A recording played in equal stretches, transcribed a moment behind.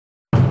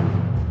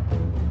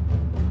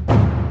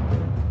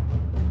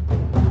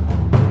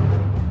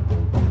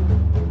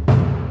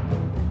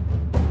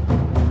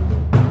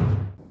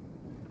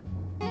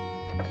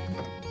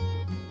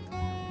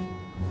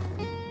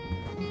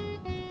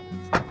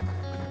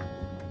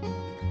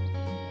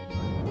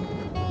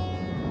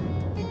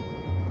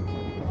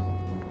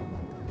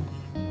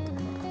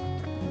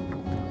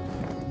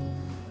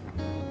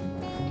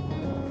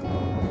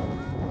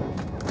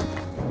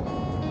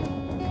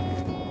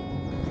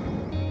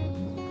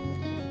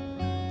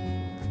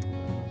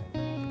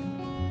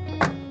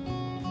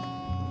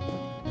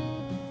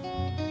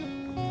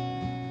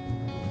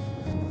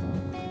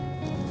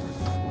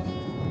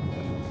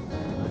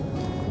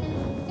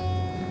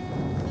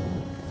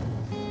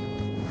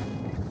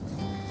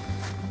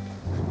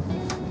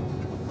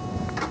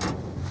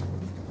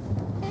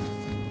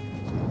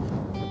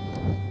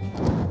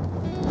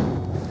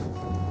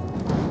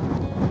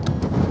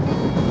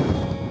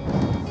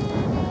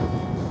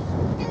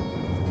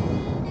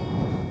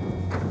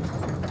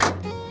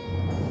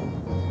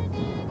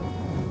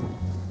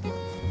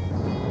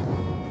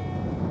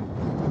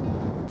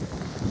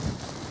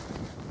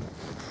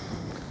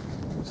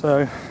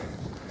So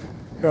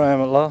here I am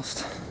at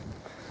last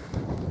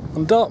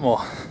on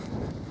Dartmoor.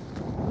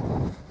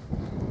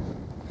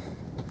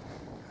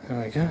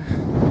 There we go.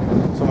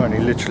 So I'm only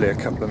literally a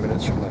couple of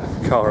minutes from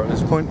the car at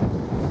this point.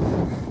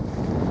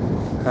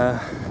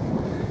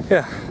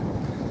 Yeah,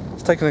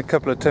 it's taken a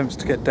couple of attempts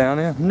to get down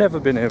here. Never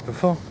been here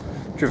before.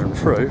 Driven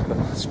through, but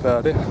that's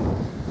about it.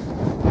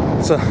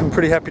 So I'm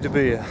pretty happy to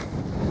be here.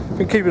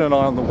 Been keeping an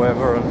eye on the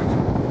weather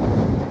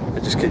and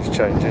it just keeps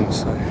changing,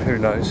 so who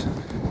knows.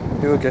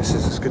 Your guess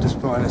is as good as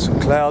mine. There's some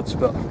clouds,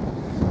 but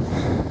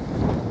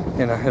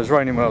you know, it was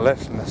raining when I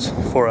left and it's a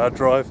 4-hour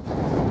drive.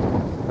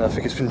 And I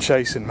think it's been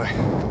chasing me.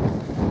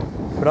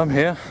 But I'm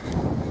here.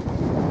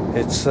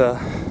 It's I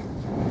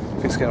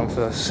think it's getting on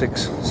for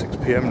 6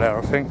 PM now,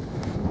 I think.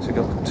 So we've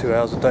got 2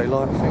 hours of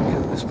daylight, I think,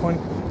 at this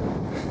point.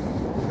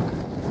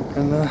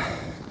 And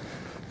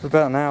it's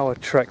about an hour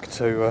trek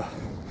to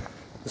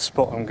the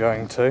spot I'm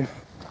going to,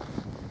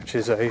 which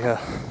is a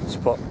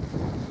spot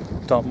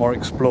Dartmoor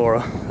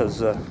Explorer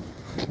has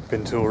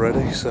been to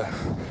already, so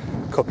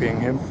copying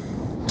him.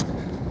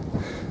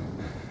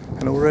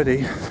 And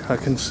already I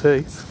can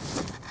see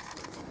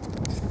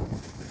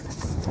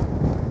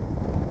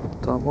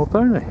Dartmoor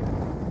pony.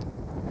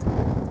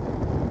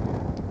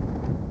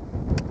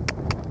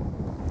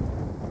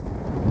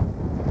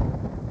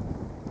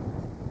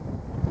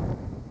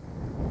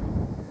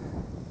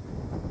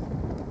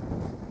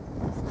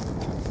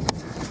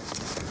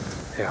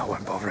 Yeah, I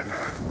won't bother him.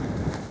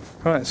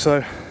 Right, so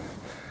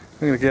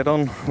I'm going to get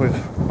on with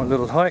my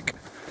little hike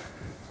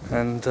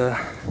and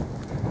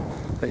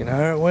let you know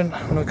how it went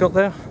when I got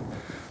there.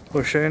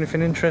 Or show you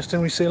anything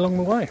interesting we see along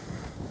the way.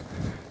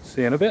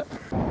 See you in a bit.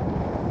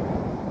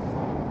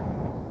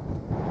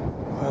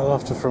 Well,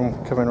 after from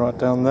coming right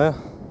down there,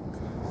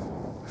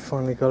 we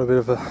finally got a bit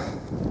of a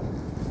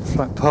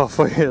flat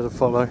pathway here to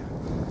follow.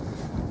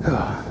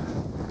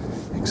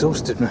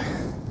 Exhausted me.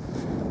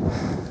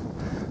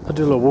 I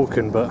do a lot of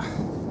walking, but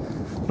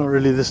not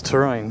really this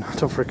terrain.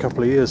 Not for a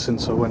couple of years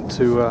since I went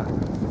to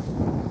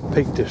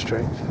Peak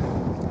District.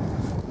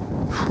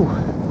 Whew.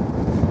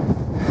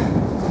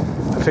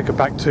 I think I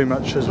packed too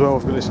much as well.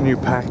 I've got this new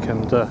pack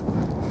and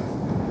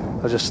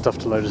I just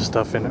stuffed a load of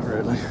stuff in it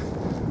really.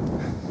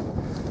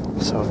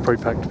 So I've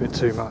pre-packed a bit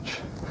too much.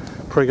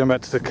 Probably going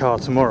back to the car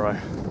tomorrow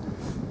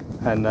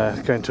and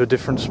going to a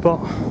different spot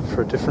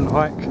for a different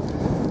hike.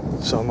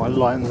 So I might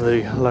lighten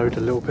the load a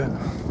little bit.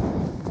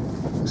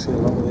 See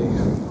along the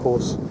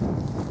horse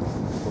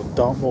or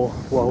Dartmoor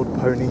wild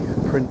pony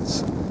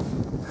prints.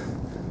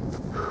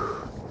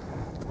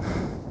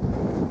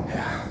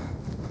 Yeah,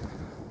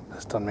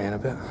 that's done me in a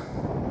bit.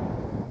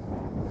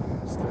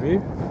 That's the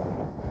view.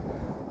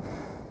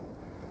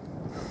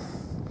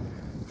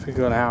 I think I've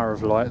got an hour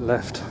of light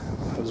left.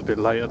 That was a bit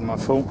later than I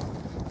thought.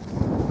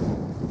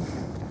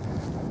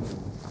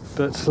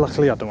 But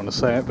luckily, I don't want to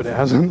say it, but it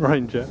hasn't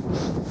rained yet.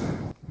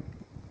 I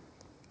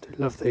do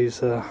love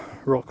these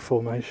rock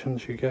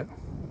formations you get.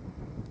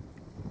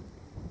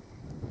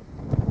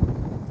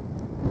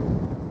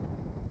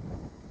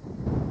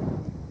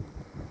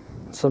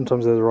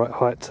 Sometimes they're the right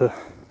height to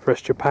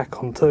rest your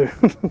pack on too.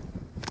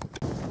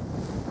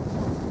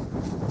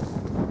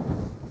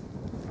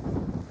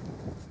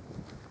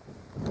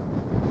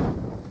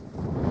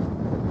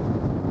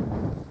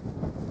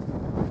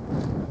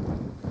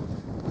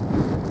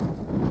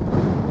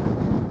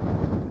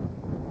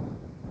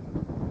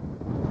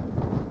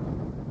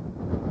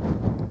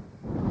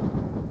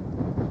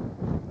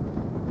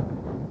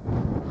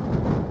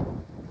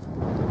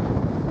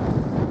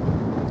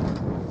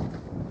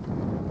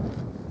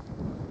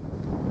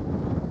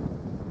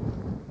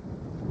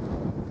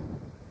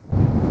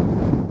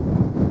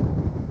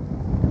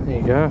 There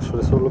you go, that's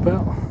what it's all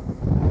about.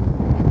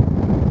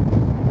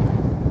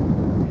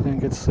 You don't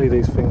get to see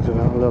these things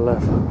without a little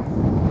effort.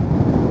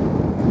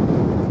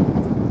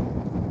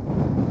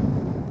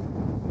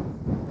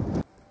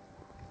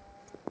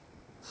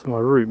 So my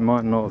route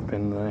might not have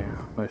been the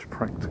most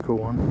practical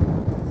one.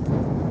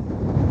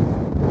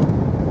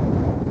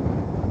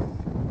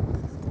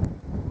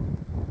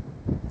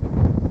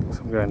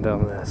 So I'm going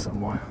down there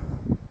somewhere.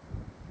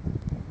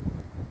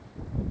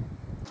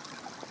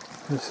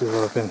 This is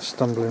what I've been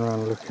stumbling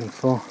around looking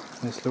for,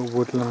 this little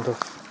woodland I've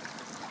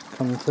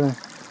come to.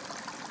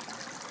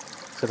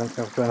 So I don't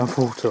think I've got enough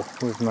water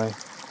with me.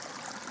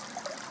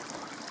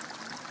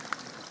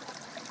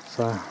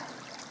 So,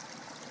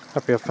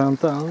 happy I found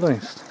that at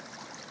least.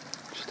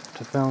 Just have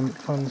to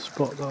find the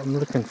spot that I'm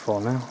looking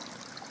for now.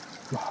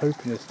 I'm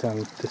hoping it's down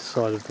this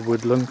side of the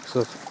woodland because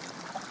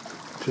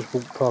I've just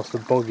walked past the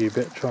boggy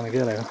bit trying to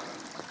get here.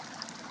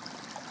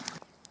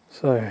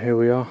 So here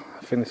we are.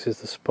 I think this is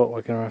the spot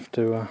we're going to have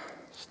to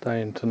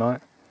stay in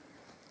tonight.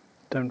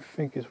 Don't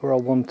think it's where I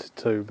wanted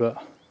to,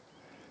 but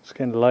it's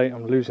getting late,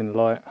 I'm losing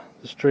light.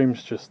 The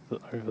stream's just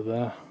over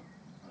there,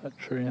 that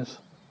tree is.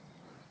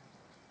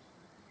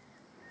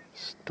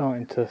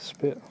 Starting to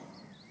spit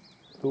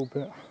a little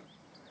bit.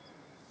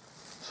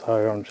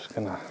 So I'm just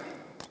going to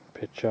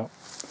pitch up.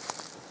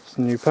 It's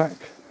a new pack.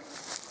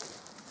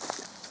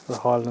 The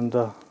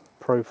Highlander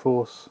Pro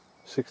Force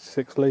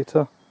 66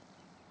 litre.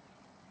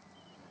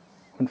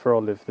 Went for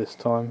olive this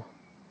time.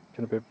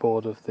 Getting a bit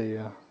bored of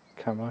the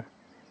camo.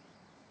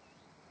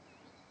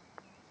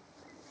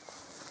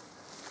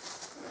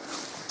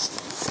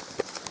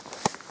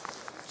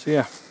 So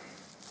yeah,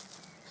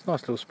 it's a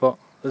nice little spot.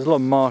 There's a lot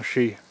of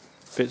marshy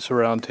bits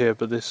around here,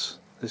 but this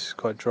is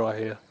quite dry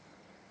here.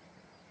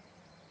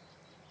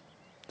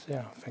 So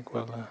yeah, I think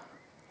we'll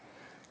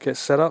get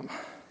set up,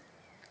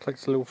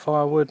 collect a little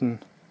firewood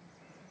and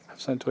have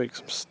something to eat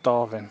 'cause I'm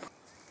starving.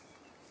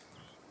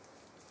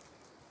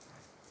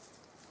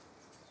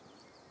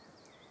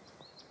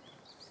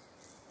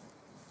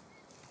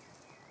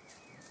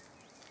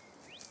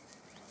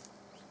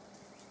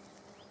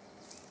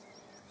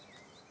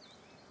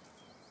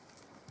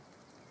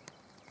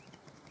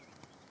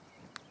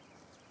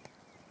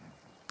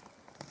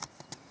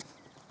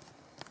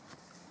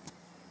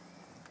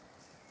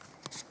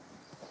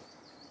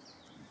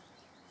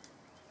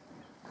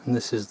 And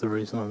this is the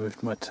reason I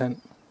moved my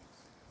tent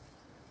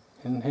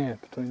in here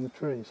between the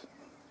trees.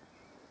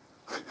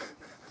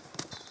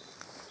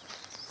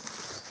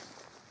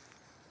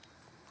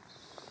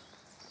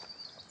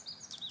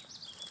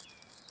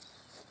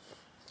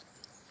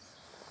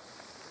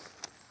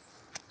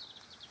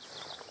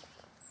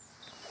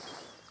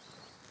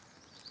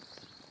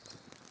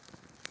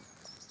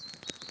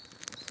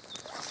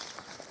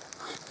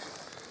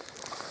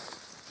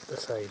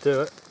 That's how you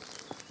do it.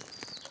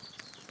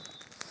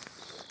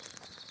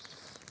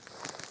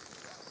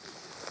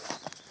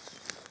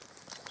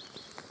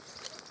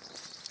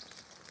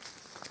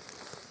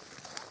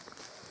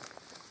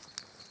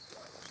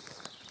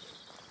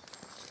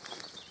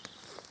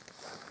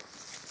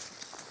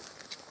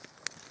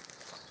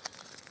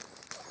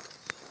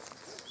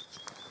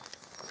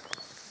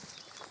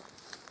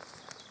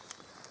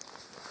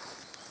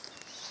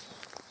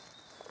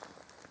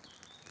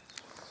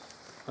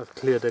 I've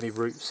cleared any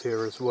roots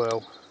here as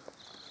well,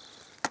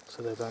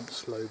 so they don't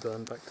slow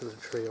burn back to the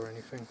tree or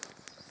anything.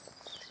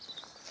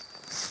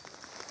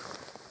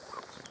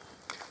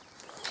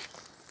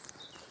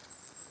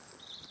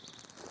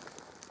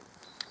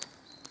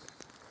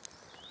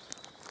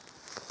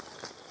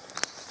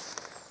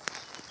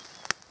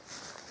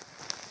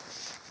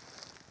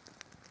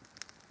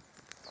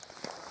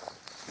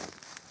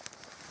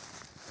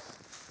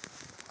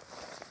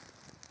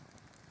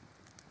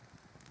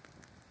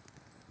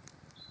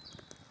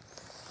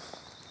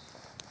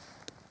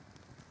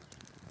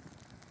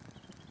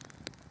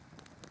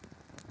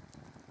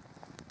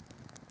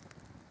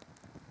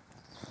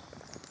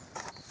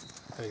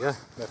 There you go,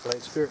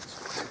 methylated spirits.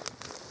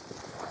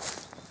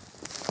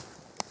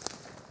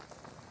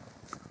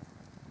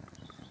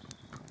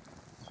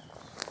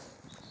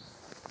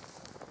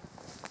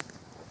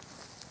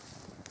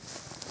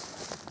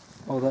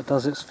 While that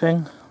does its thing,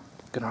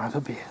 I'm gonna have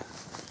a beer.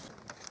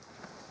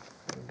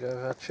 There we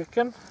go, our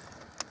chicken.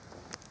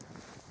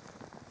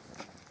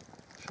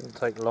 Shouldn't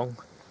take long.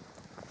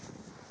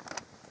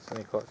 It's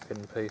only quite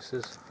thin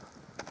pieces.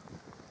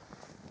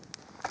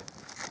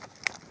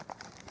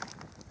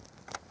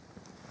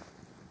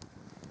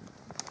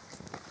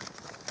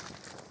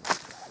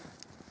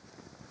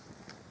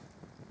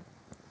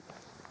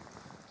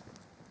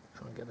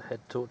 Get the head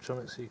torch on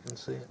it so you can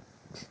see it.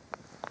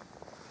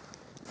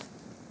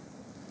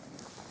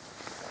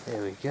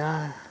 There we go.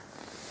 Our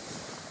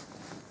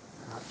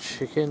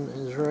chicken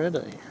is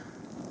ready.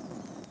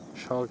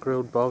 Char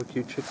grilled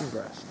barbecue chicken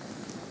breast.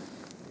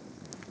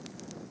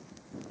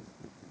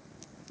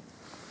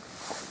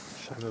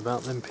 Shame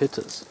about them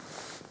pitters.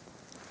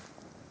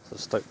 So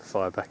stoke the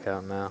fire back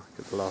out now,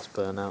 get the last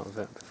burn out of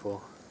it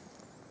before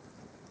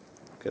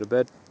I go to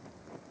bed.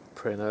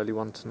 Pretty an early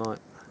one tonight.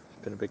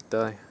 It's been a big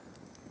day.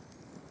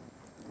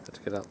 Had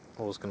to get up.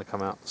 I was going to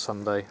come out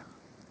Sunday,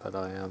 but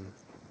I had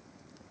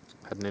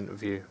an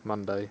interview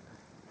Monday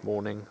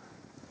morning,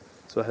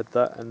 so I had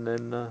that and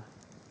then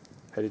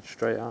headed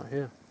straight out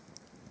here.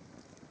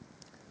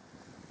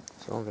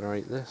 So I'm going to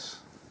eat this,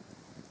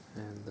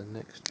 and the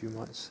next you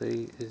might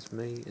see is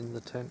me in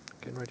the tent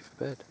getting ready for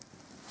bed.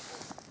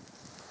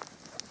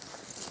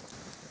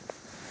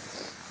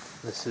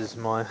 This is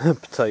my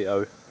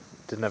potato.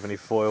 Didn't have any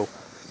foil,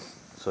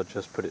 so I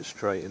just put it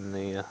straight in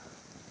the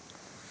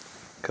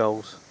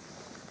coals.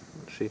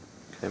 She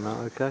came out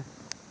okay.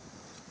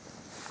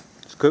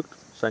 It's cooked,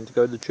 same to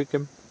go to the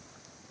chicken.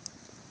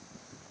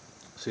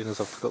 As soon as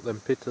I've got them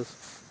pitters,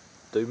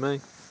 do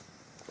me.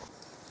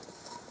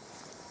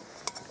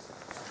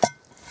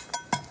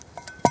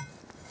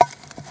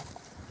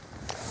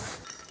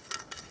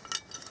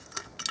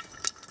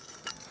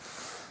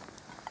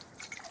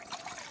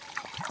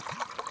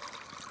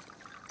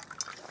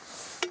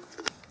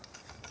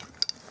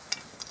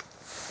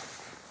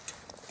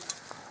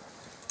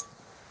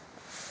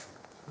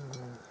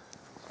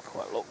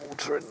 Quite a lot of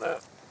water in there.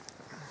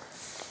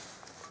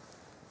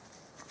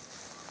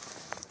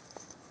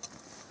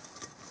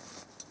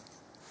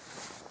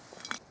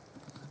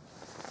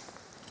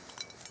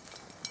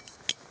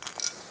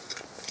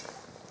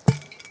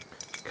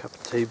 Cup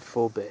of tea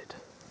before bed.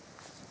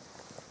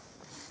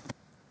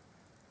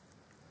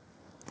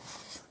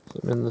 So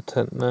I'm in the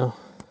tent now.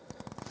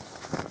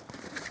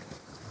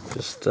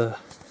 Just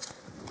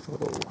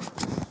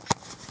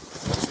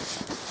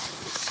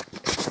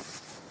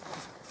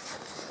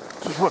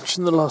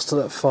watching the last of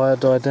that fire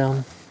die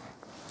down.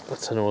 I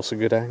don't know what's a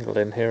good angle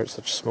in here, it's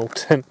such a small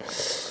tent.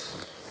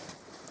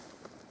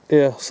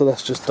 Yeah, so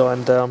that's just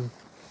dying down.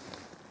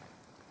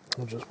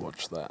 I'll just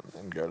watch that and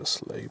then go to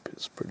sleep.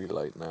 It's pretty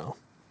late now.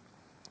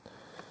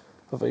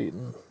 I've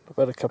eaten, I've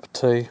had a cup of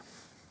tea,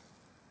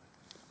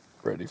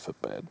 ready for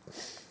bed.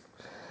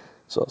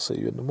 So I'll see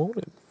you in the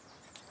morning.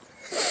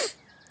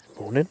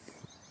 Morning.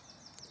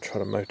 Try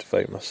to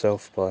motivate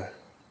myself by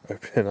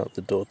opening up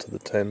the door to the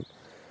tent.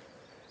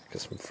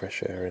 Get some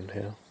fresh air in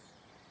here.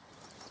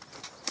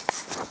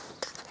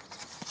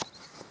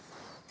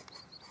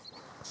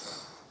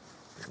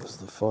 There's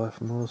the fire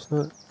from last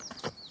night.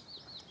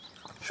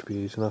 Should be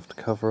easy enough to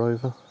cover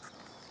over.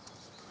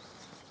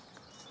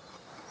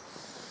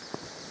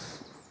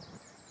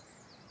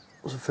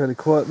 It was a fairly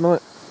quiet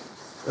night.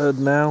 Heard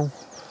now,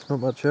 not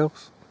much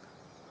else.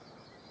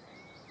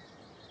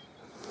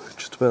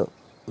 Just about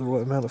the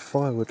right amount of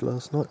firewood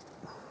last night.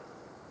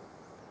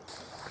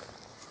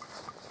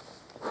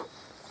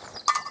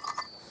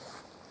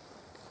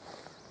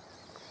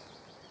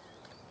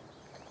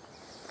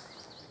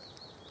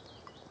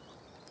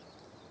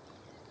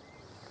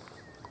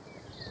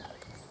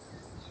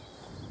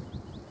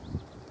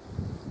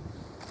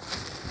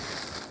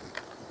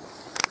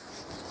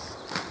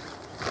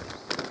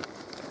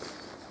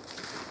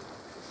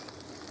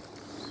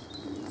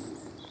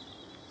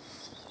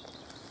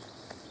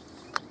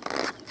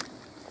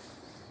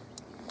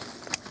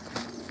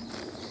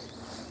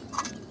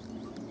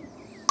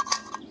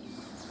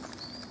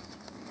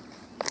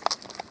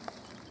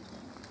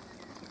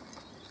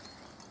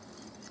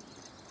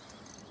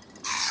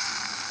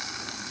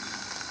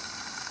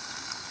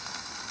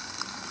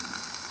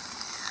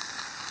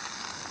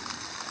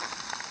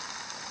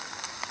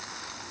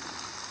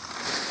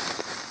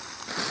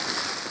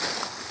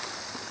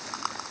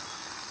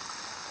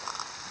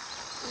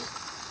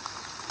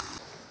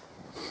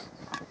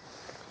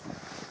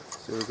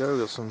 There we go,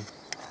 got some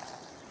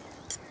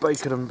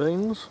bacon and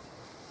beans.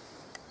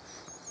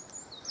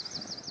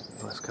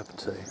 Nice cup of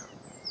tea.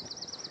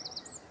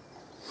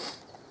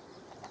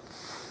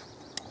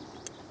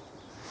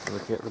 And we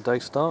get the day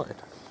started.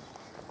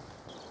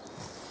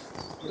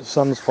 The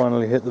sun's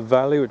finally hit the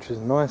valley, which is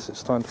nice. It's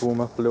starting to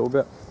warm up a little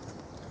bit.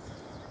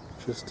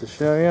 Just to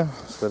show you,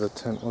 that's where the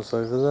tent was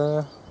over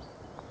there.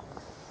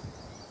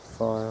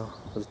 Fire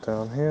was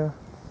down here.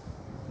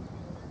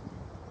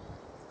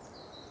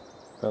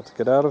 About to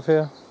get out of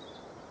here,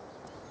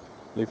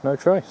 leave no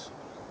trace.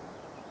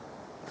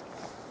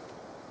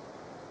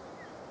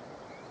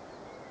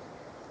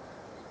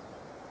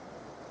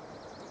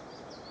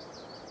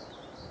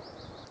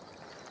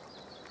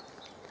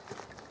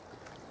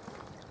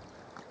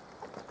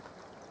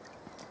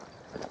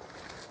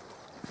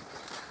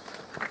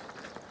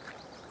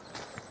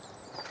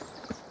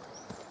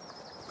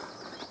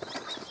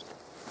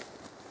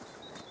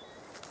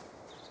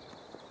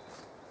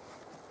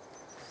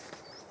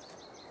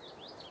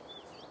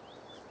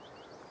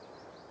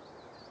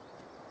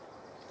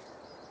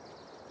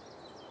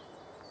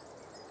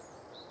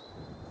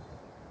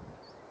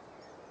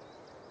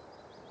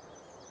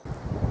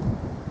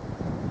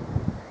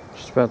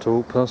 Just about to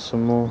walk past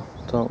some more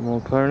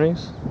Dartmoor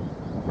ponies.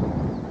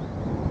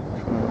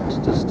 Try not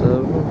to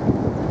disturb them.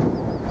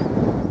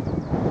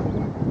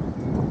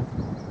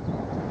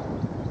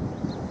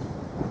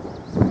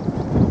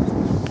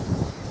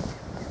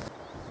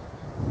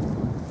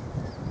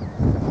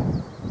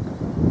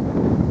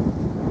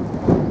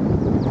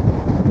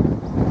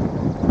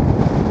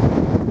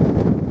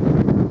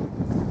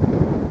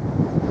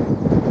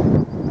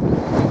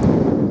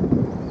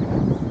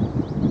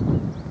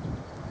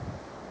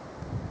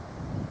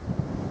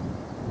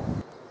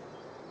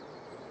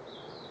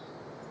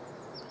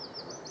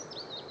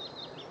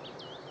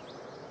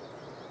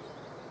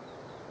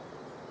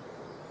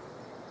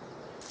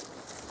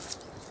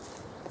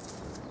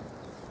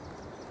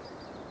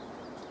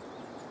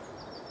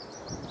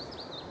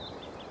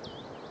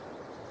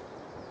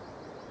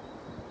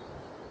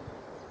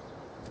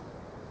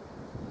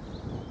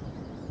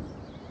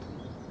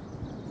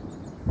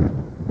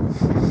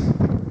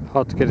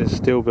 Hard to get it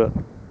still, but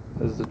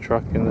there's the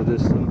truck in the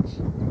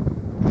distance.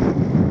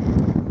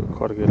 Got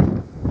quite a good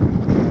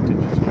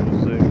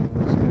digital zoom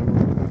on this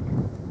camera.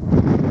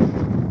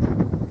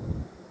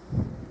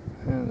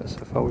 And that's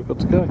how far we've got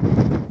to go.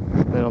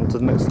 Then on to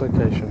the next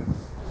location.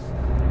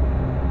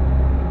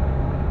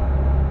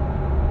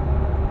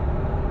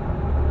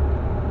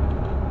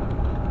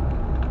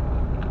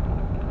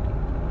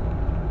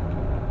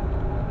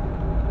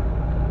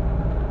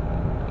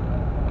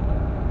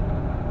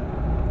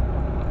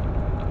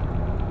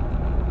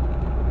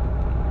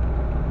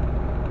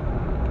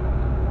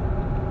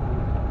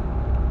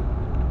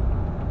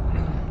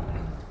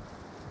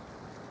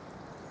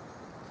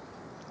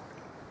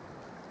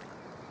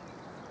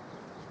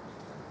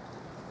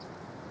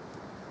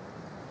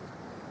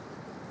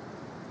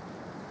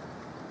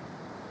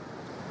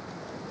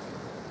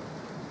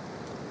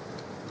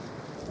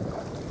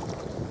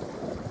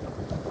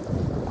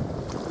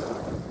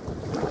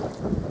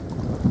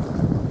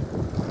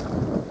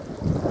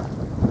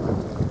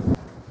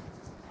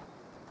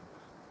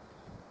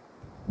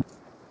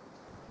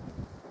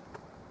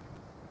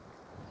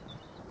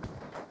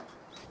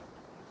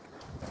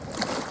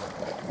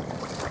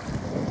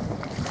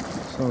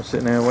 So I'm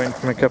sitting here waiting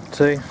for my cup of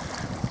tea.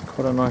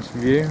 Quite a nice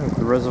view of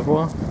the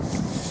reservoir.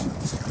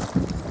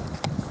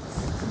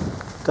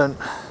 Don't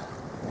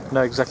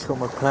know exactly what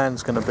my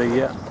plan's going to be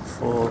yet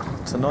for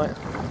tonight.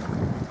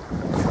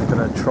 I'm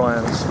going to try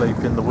and sleep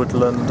in the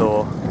woodland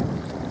or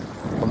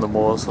on the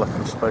moors like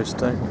I'm supposed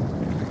to.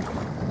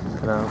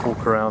 Going to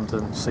walk around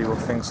and see what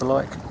things are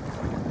like.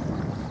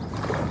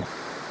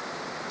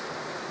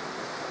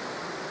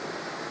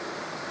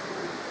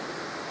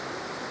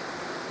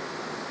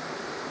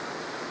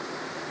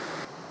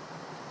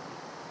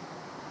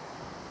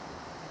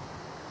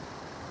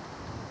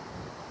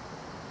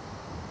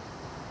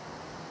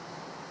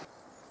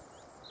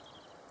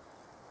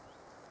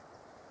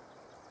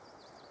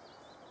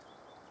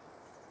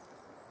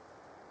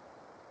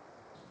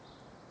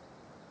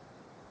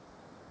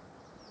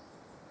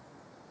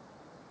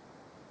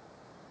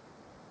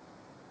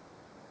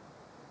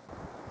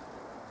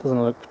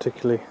 Doesn't look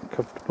particularly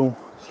comfortable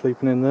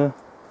sleeping in there.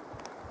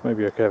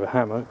 Maybe I could have a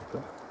hammock,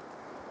 but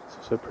it's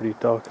also pretty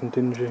dark and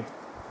dingy.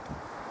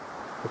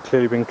 I've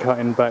clearly been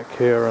cutting back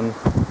here, and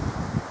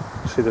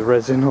you see the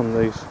resin on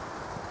these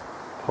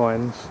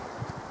pines.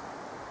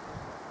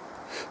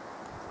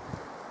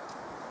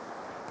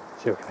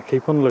 So we're going to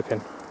keep on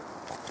looking.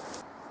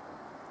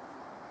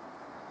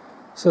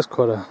 So that's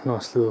quite a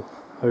nice little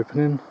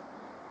opening,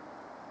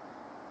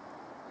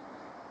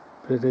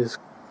 but it is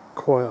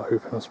quite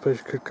open. I suppose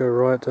you could go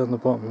right down the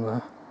bottom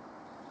there.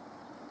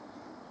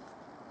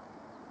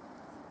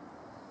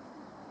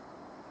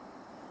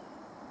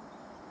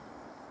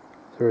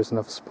 There is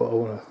another spot I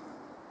want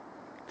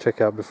to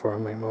check out before I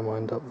make my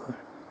mind up though.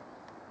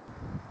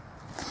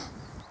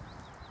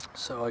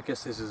 So I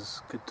guess this is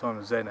as good time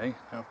as any.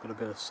 Now I've got a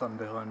bit of sun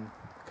behind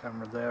the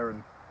camera there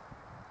and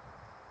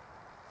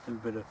a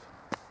little bit of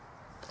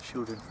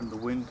shielding from the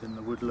wind in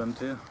the woodland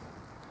here.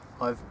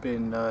 I've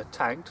been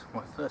tagged,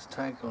 my first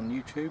tag on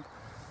YouTube,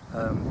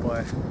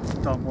 by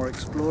Dartmoor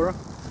Explorer,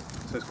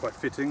 so it's quite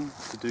fitting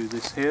to do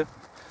this here.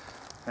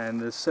 And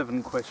there's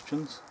 7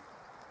 questions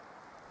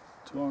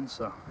to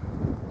answer,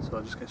 so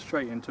I'll just get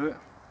straight into it.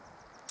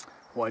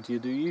 Why do you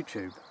do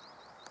YouTube?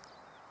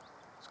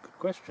 It's a good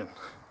question.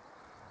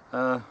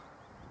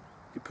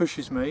 It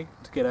pushes me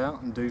to get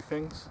out and do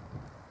things,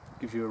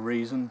 gives you a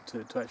reason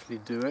to actually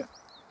do it.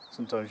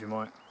 Sometimes you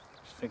might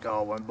just think, oh,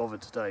 I won't bother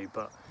today,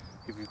 but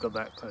if you've got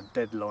that kind of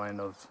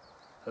deadline of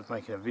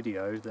making a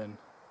video, then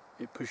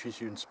it pushes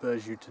you and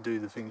spurs you to do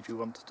the things you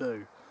want to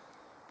do.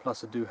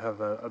 Plus I do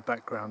have a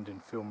background in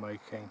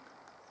filmmaking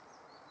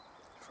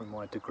from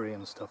my degree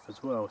and stuff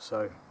as well,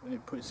 so when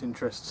it puts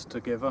interests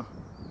together,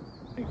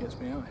 it gets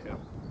me out here.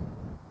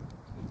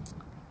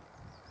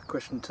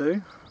 Question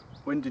 2,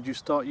 when did you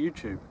start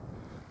YouTube?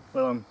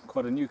 Well, I'm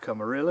quite a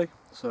newcomer really,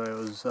 so it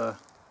was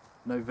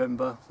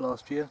November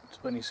last year,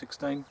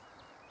 2016,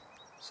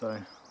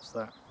 so what's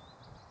that?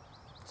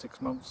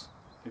 6 months,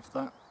 if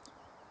that.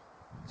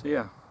 So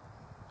yeah,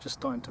 just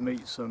starting to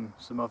meet some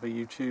other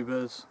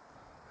YouTubers.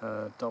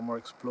 Dartmoor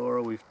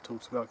Explorer, we've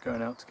talked about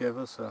going out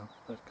together, so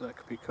that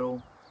could be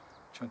cool.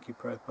 Chunky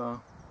Prepper,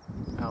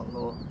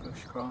 Outlaw,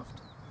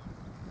 Bushcraft,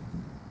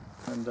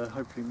 and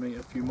hopefully meet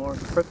a few more at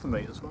the Prepper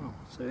meet as well.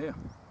 So yeah,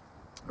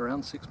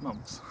 around 6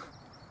 months.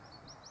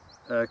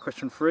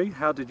 Question 3,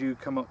 how did you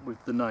come up with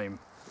the name?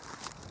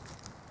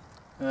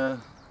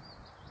 Kent,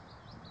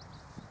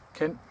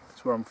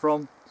 that's where I'm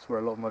from. That's where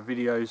a lot of my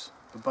videos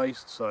are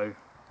based, so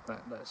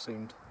that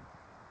seemed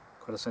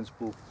quite a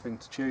sensible thing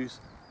to choose.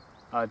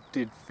 I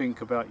did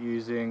think about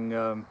using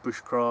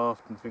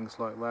bushcraft and things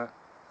like that,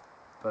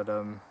 but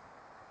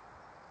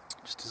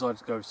just decided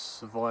to go with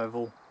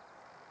survival.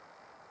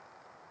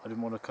 I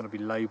didn't want to kind of be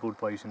labelled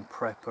by using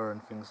prepper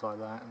and things like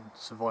that, and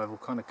survival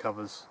kind of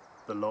covers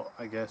the lot,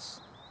 I guess.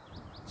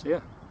 So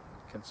yeah,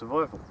 Kent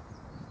Survival.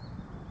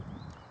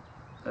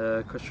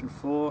 Question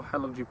 4, how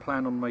long do you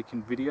plan on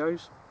making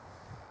videos?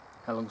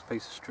 How long's a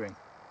piece of string?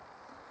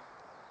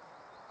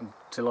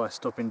 Until I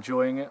stop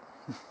enjoying it.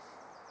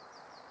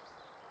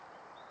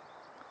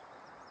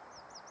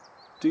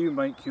 Do you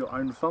make your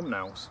own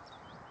thumbnails?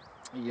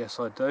 Yes,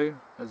 I do.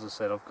 As I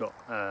said, I've got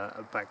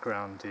a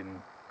background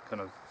in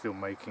kind of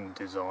filmmaking,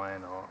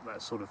 design, art,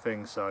 that sort of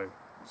thing, so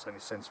it's only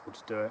sensible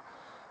to do it.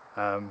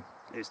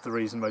 It's the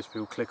reason most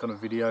people click on a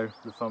video,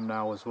 the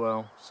thumbnail as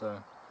well,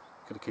 so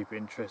got to keep it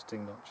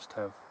interesting, not just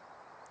have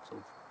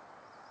sort of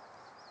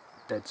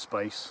dead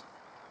space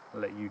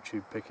and let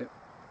YouTube pick it.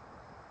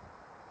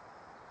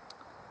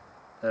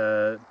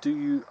 Do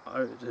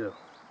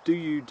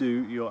you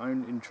do your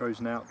own intros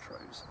and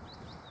outros?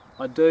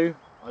 I do.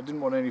 I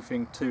didn't want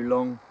anything too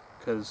long,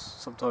 because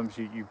sometimes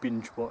you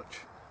binge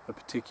watch a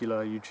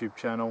particular YouTube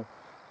channel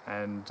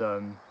and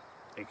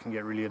it can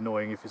get really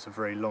annoying if it's a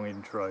very long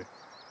intro,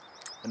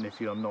 and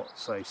if you're not,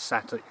 say,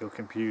 sat at your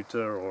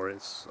computer or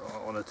it's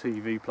on a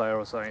TV player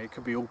or something, it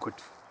could be awkward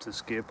to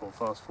skip or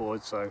fast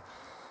forward. So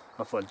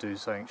I thought I'd do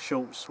something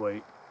short,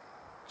 sweet,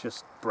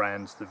 just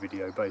brands the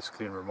video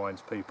basically and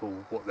reminds people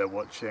what they're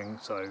watching,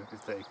 so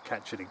if they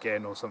catch it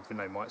again or something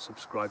they might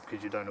subscribe,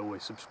 because you don't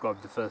always subscribe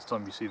the first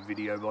time you see a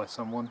video by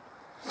someone.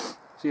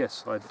 So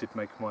yes, I did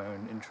make my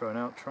own intro and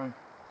outro.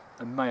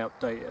 I may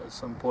update it at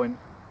some point.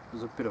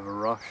 There's a bit of a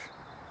rush,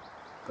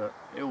 but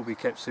it will be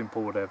kept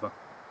simple, whatever.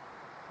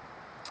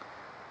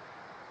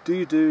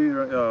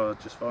 Oh,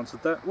 I just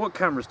answered that. What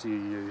cameras do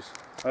you use?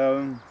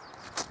 Well,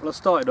 I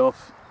started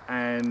off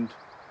and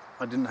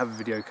I didn't have a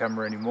video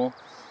camera anymore.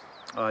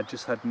 I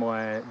just had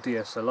my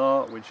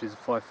DSLR, which is a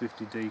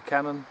 550D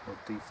Canon, or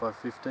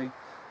D550. I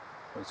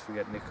always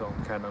forget Nikon,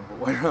 Canon, but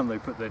way around they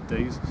put their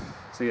Ds.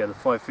 So yeah, the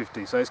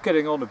 550. So it's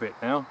getting on a bit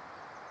now.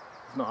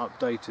 I've not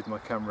updated my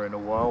camera in a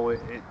while.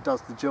 It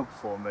does the job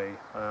for me.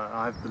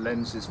 I have the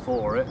lenses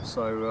for it,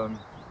 so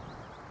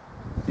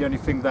the only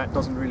thing that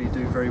doesn't really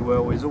do very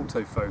well is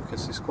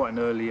autofocus. It's quite an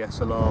early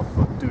SLR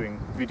for doing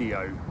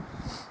video.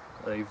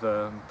 They've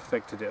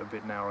perfected it a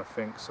bit now, I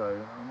think,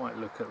 so I might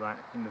look at that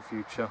in the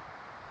future,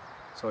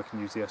 so I can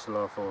use the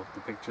SLR for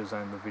the pictures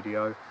and the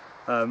video.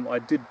 I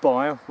did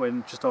buy,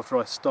 just after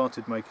I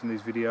started making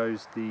these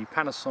videos, the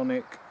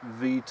Panasonic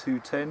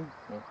V210,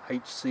 or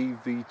HC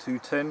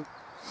V210,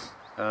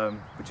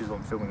 which is what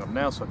I'm filming on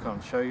now, so I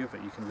can't show you,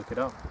 but you can look it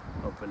up.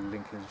 I'll put a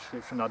link in the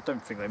description. I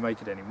don't think they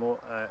make it anymore.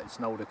 It's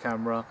an older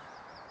camera.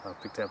 I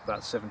picked it up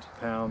about £70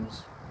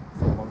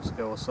 4 months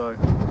ago or so.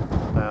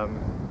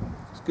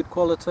 It's good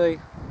quality,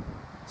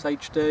 it's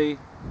HD.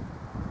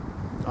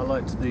 I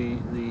liked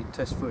the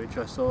test footage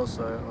I saw,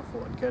 so I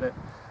thought I'd get it.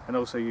 And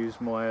also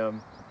use my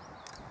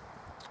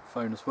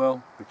phone as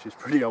well, which is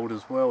pretty old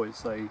as well.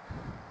 It's a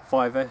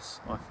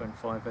 5S, iPhone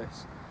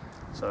 5S.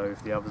 So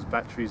if the other's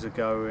batteries are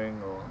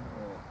going, or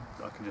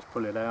I can just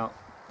pull it out,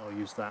 I'll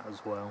use that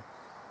as well.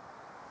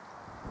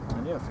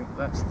 And yeah, I think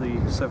that's the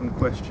 7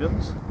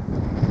 questions.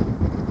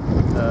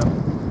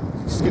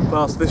 Skip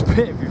past this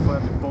bit if you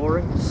find it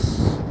boring.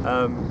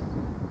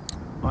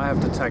 I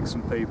have to tag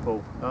some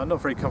people. I'm not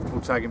very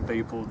comfortable tagging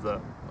people that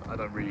I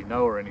don't really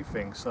know or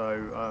anything,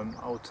 so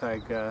I'll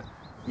tag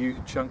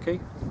you, Chunky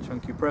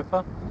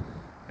Prepper,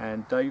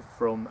 and Dave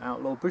from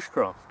Outlaw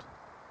Bushcraft.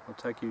 I'll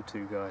tag you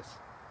 2 guys.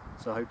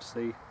 So I hope to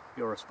see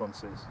your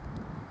responses.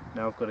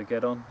 Now I've got to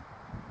get on,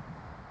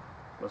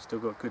 but I've still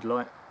got good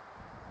light.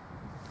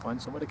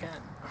 Find somewhere to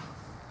can.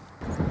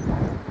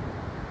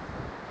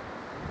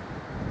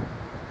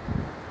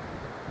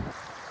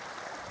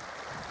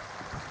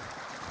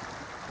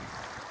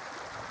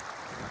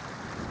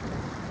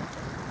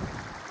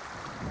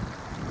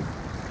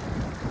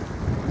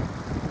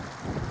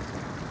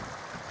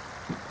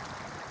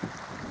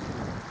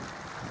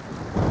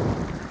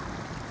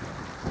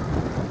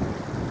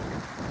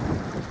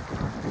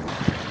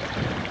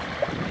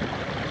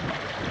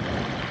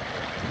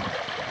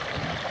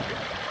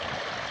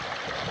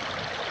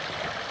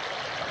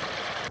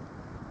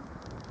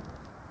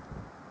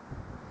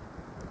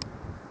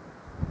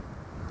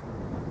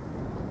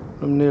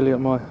 I'm nearly at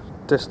my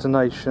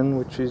destination,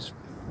 which is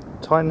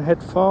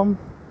Tynehead Farm,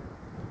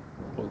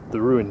 or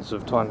the ruins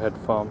of Tynehead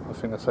Farm, I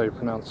think that's how you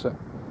pronounce it.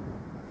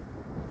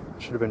 I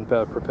should have been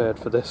better prepared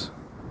for this.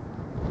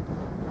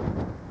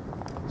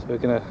 So we're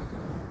gonna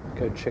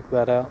go check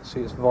that out,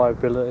 see its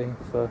viability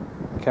for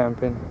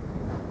camping.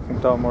 I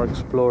think Dartmoor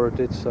Explorer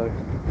did, so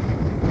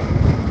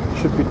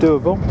it should be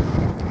doable.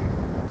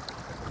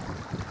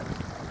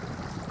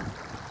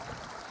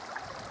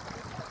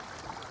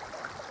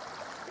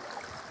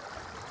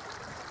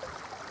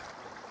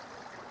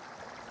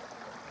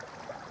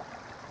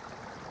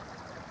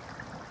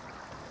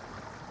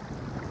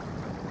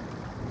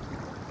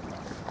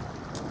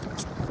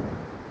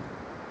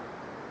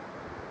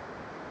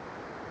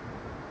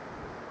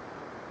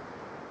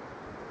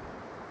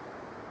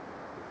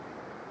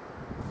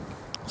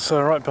 So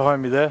right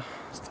behind me there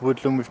is the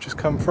woodland we've just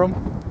come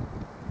from,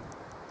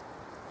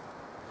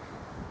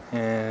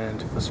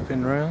 and if I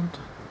spin round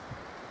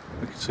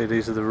we can see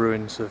these are the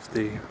ruins of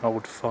the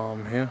old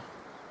farm here.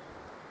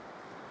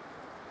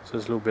 So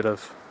there's a little bit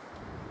of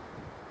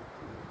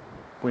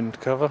wind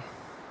cover,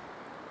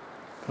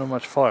 not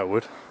much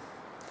firewood,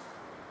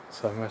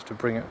 so I'm going to have to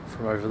bring it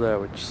from over there,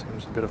 which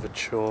seems a bit of a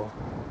chore.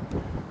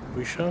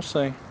 We shall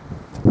see.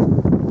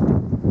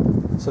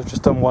 So I've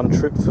just done one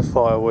trip for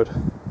firewood.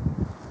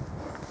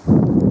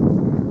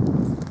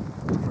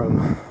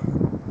 From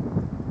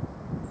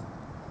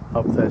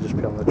up there just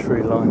beyond the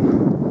tree line,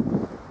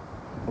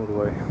 all the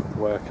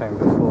way I came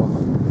before,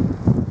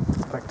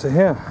 back to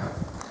here.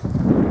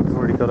 We've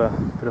already got a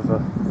bit of a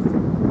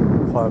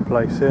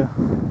fireplace here,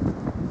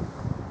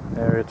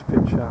 area to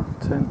pitch our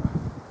tent,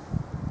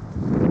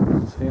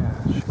 so yeah,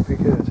 it should be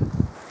good.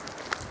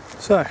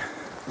 So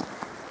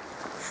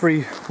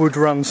 3 wood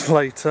runs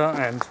later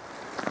and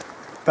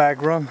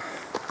bag run,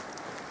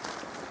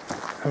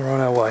 and we're on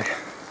our way.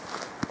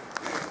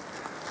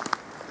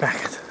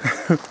 Knackered.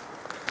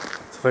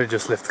 So I've only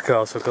just left the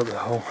car, so I've got the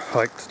whole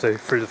hike to do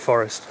through the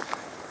forest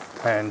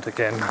and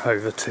again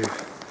over to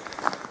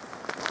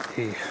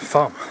the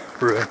farm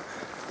ruin.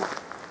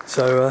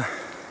 So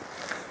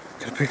I'm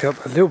going to pick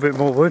up a little bit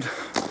more wood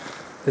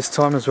this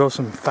time as well,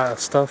 some fatter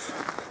stuff.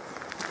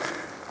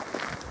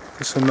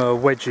 Got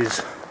some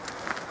wedges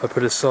I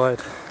put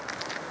aside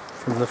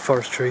from the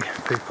forestry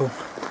people.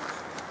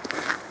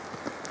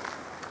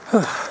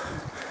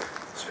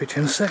 Speak to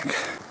you in a sec.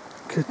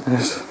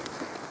 Goodness.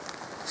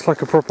 It's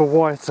like a proper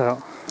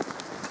whiteout.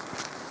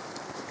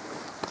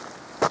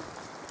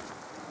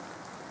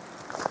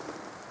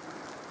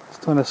 It's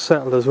starting to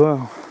settle as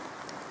well.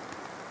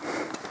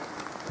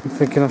 I'm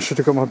thinking I should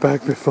have got my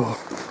bag before.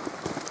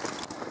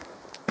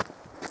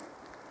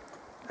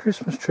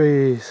 Christmas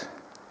trees.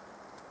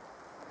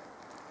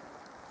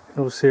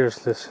 In all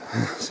seriousness,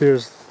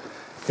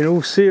 in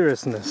all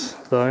seriousness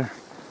though,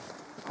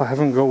 I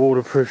haven't got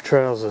waterproof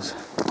trousers.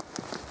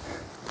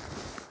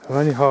 I'm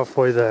only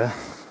halfway there.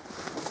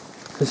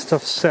 This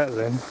stuff's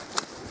settling.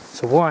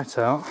 It's a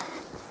whiteout,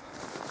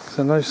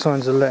 so no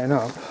signs of letting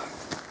up.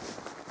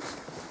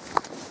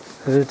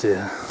 Oh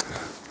dear.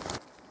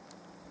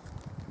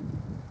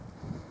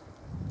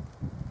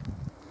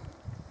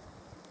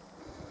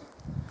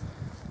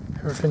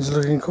 Everything's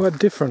looking quite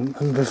different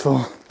than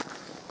before.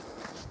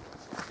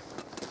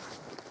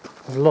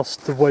 I've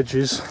lost the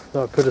wedges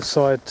that I put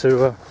aside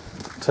to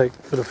take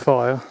for the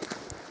fire.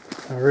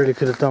 I really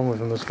could have done with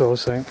them as well,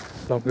 something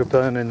longer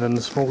burning than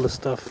the smaller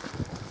stuff.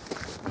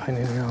 Pain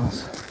in the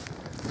arse.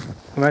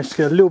 I managed to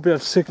get a little bit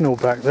of signal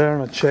back there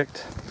and I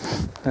checked.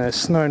 And it's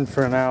snowing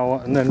for an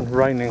hour and then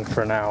raining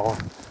for an hour,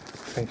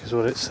 I think is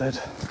what it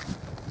said.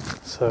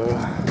 So,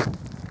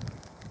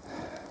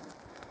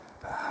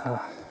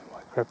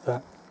 might grab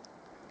that.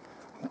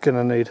 I'm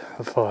gonna need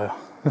a fire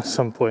at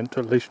some point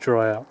to at least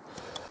dry out.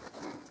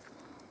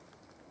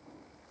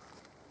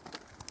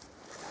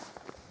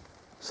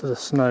 So the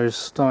snow's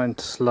starting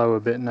to slow a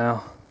bit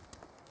now.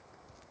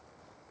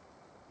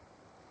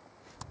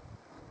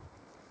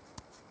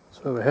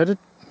 That's where we're headed.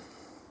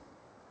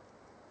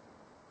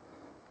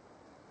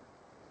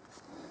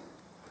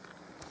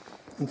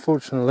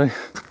 Unfortunately,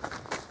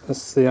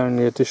 that's the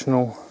only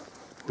additional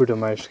wood I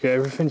managed to get.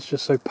 Everything's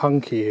just so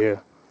punky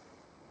here.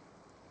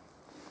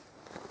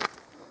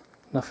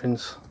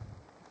 Nothing's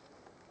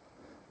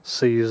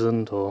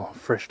seasoned or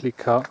freshly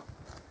cut.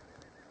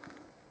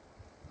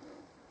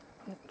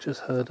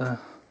 Just heard a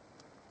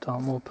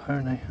Dartmoor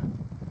pony.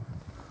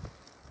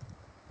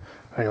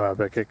 Anyway, I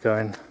better get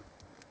going.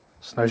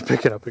 Snow's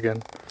picking up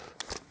again.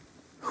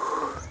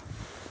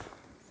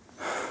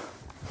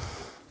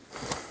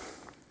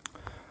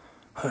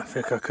 I don't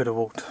think I could have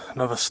walked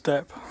another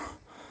step.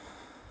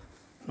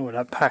 Not with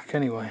that pack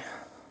anyway.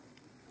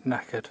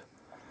 Knackered.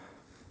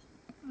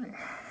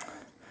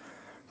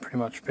 Pretty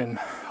much been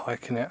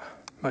hiking it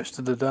most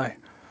of the day.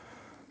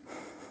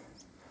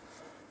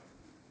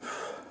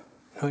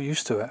 Not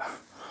used to it.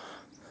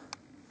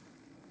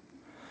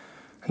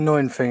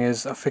 Annoying thing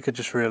is, I think I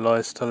just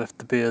realised I left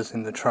the beers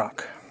in the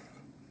truck.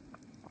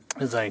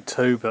 There's only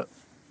 2, but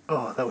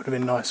oh, that would have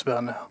been nice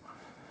about now.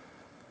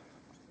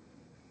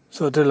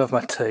 So I do love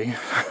my tea.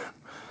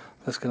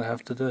 That's going to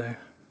have to do.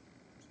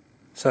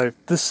 So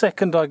the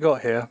second I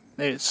got here,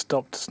 it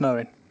stopped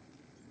snowing.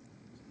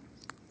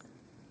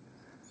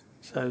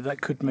 So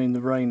that could mean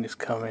the rain is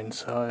coming.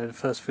 So the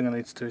first thing I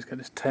need to do is get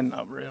this tent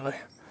up, really.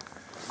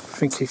 I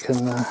think you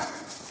can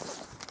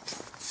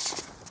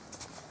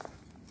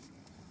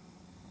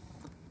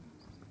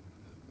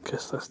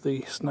guess that's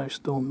the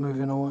snowstorm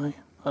moving away,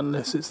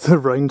 unless it's the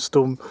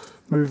rainstorm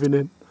moving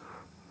in.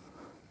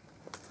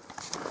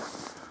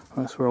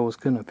 That's where I was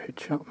going to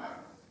pitch up.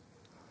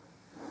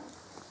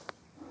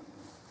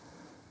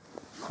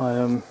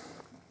 I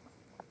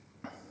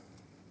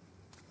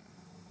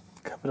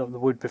covered up the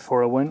wood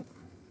before I went,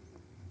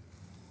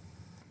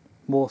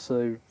 more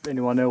so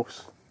anyone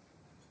else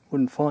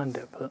wouldn't find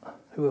it, but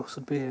who else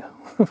would be here?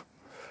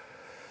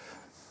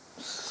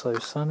 So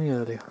sunny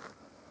earlier.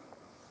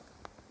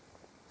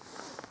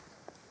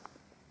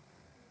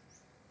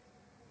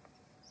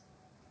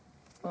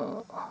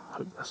 Oh, I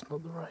hope that's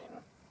not the rain.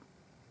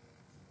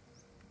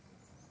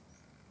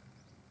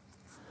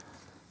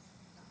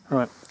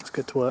 Right, let's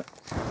get to work.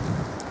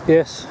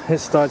 Yes, it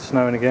started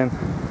snowing again.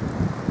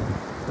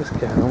 Let's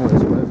get on with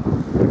this weather.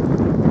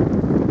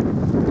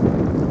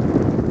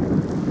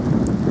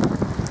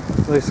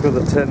 At least I've got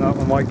the tent up,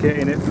 I might get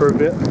in it for a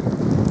bit.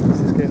 This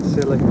is getting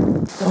silly.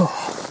 Oh.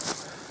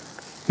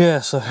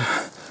 Yeah, so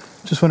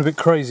just went a bit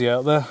crazy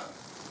out there.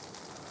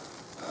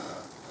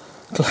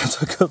 Glad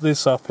I got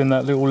this up in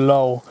that little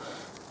lull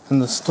in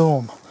the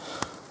storm.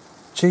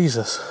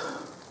 Jesus.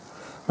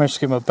 Managed to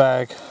get my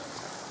bag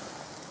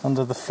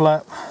under the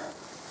flap,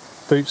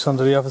 boots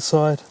under the other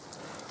side.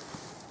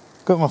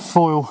 Got my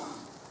foil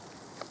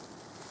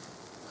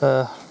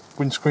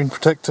windscreen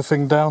protector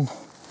thing down.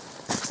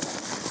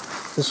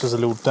 This was a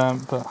little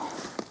damp, but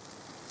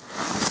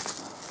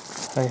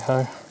hey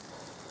ho.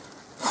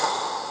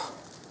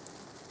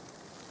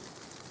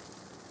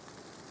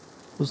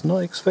 Was not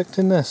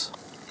expecting this.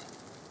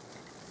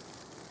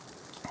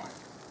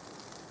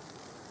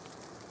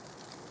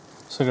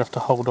 So I'm gonna have to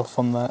hold off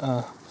on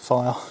that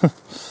fire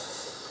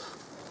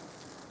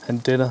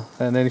and dinner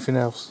and anything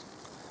else.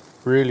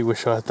 Really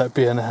wish I had that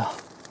beer now.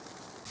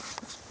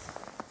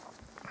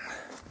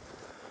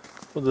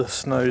 Well, the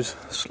snow's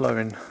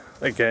slowing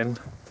again,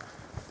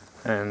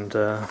 and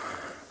I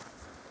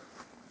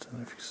don't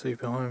know if you can see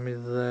behind me,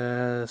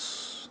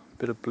 there's a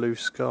bit of blue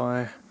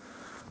sky.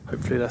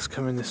 Hopefully that's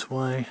coming this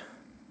way.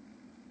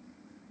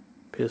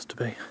 appears to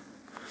be.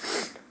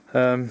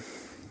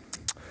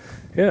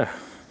 Yeah,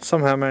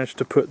 somehow managed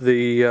to put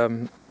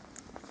the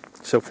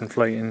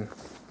self-inflating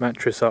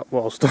mattress up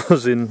whilst I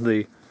was in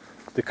the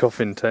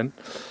coffin tent.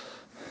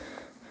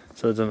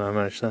 So I don't know how I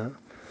managed that,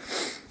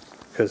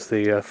 because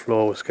the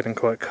floor was getting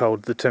quite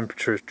cold. The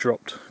temperature has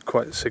dropped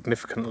quite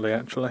significantly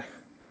actually.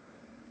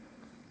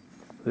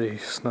 The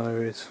snow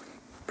is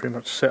pretty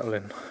much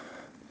settling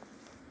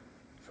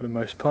for the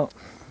most part.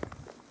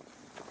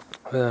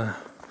 I'm going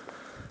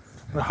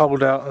to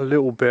hold out a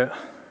little bit,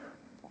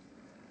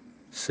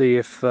 see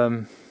if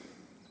any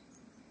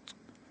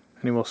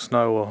more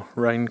snow or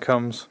rain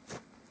comes,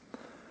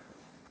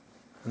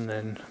 and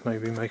then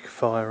maybe make a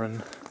fire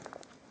and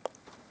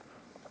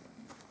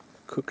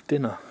cook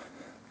dinner.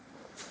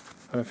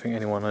 I don't think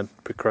anyone would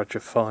begrudge a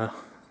fire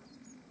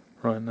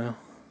right now.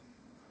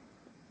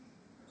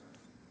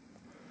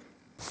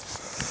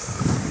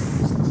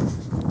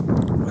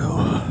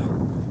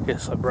 Oh,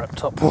 yes, I've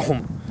wrapped up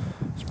warm.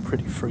 It's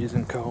pretty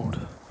freezing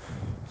cold.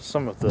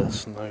 Some of the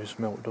snow's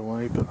melted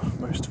away, but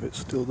most of it's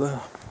still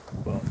there.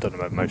 Well, I don't know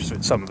about most of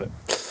it, some of it.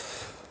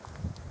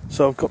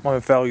 So I've got my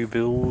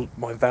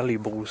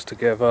valuables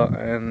together,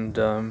 and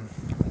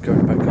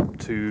going back up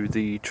to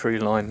the tree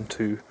line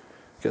to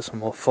get some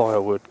more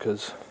firewood,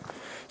 because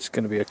it's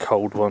going to be a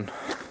cold one.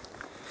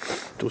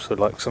 I'd also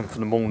like some for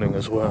the morning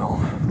as well.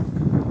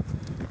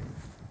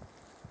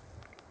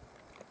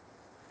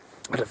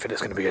 I don't think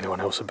there's going to be anyone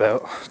else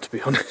about, to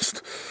be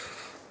honest.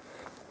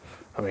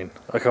 I mean,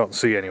 I can't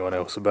see anyone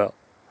else about.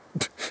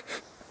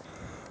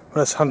 Well,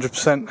 that's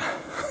 100%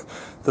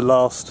 the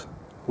last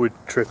wood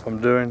trip I'm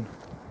doing.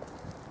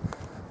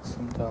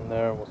 Some down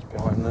there and what's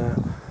behind there.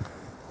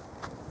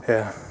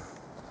 Yeah.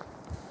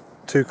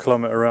 2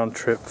 kilometre round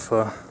trip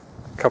for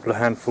a couple of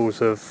handfuls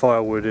of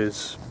firewood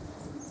is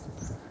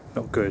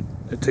not good.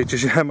 It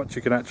teaches you how much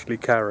you can actually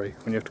carry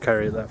when you have to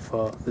carry it that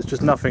far. There's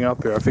just nothing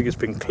up here. I think it's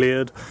been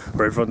cleared,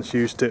 or everyone's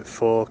used it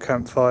for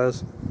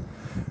campfires.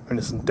 I mean,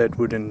 there's some dead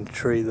wood in the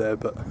tree there,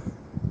 but I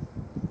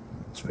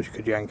suppose you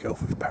could yank it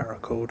off with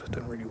paracord. I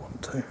don't really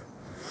want to.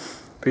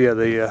 But yeah,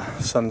 the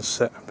sun's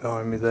set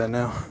behind me there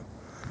now.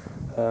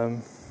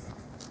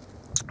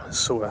 Let's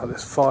sort out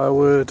this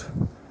firewood.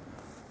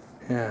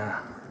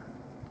 Yeah.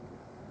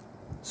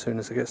 As soon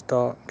as it gets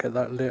dark, get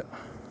that lit.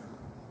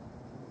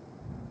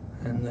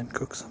 And then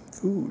cook some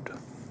food.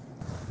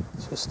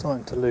 So it's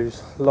starting to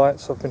lose light,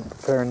 so I've been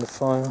preparing the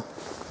fire.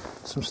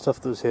 Some stuff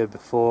that was here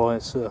before,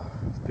 it's a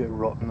bit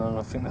rotten, and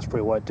I think that's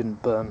probably why it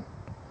didn't burn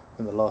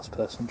when the last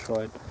person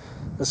tried.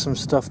 There's some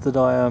stuff that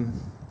I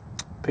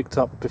picked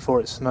up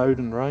before it snowed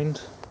and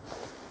rained,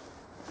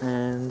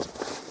 and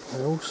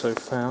I also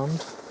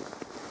found,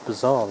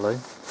 bizarrely,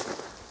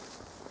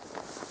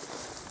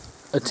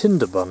 a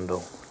tinder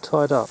bundle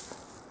tied up.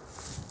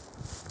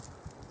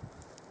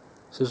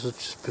 So this was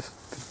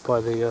just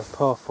by the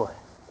pathway,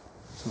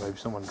 so maybe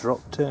someone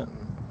dropped it,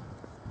 and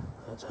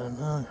I don't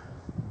know.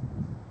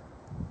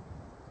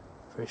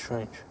 Very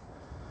strange,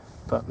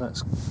 but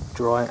that's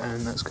dry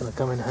and that's going to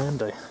come in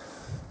handy,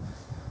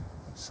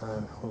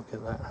 so we'll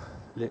get that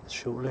lit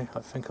shortly.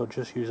 I think I'll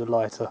just use a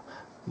lighter,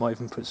 might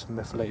even put some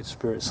methylated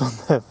spirits on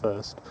there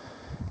first,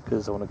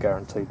 because I want a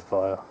guaranteed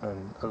fire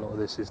and a lot of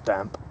this is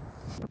damp.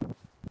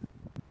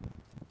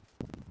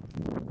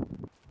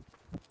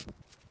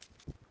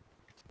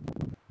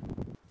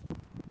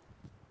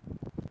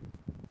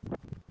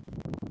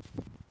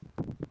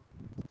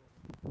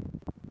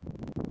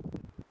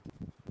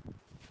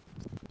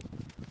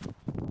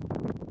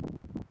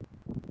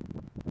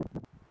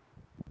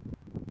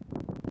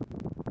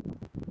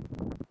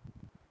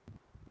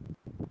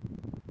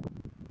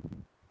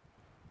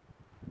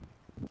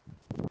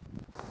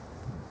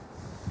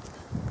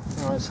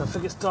 Alright, so I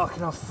think it's dark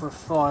enough for a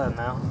fire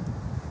now.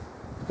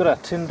 I've got our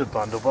tinder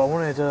bundle, but I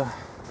wanted a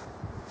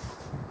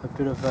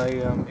bit of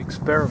a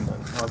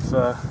experiment. I've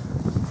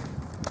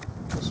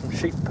got some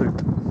sheep poop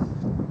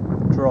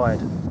dried,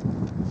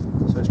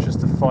 so it's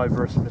just the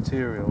fibrous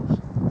materials.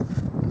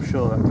 I'm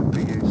sure that could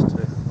be used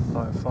to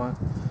light a fire,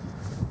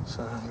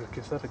 so I'm going to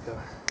give that a go.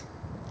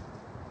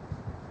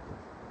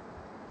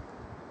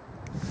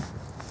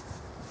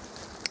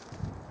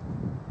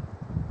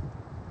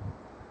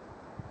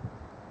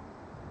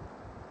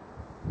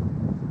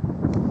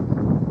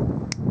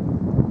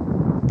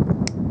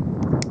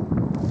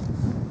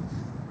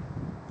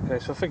 Okay,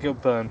 so I think it'll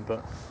burn,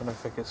 but I don't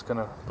think it's going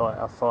to light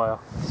our fire.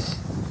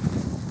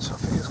 So I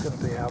think it's going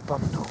to be our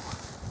bundle,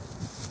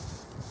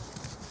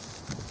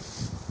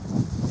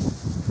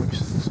 which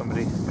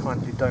somebody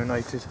kindly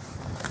donated.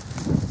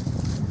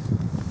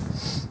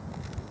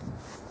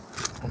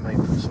 I may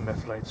put some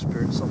methylated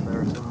spirits on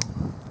there as well.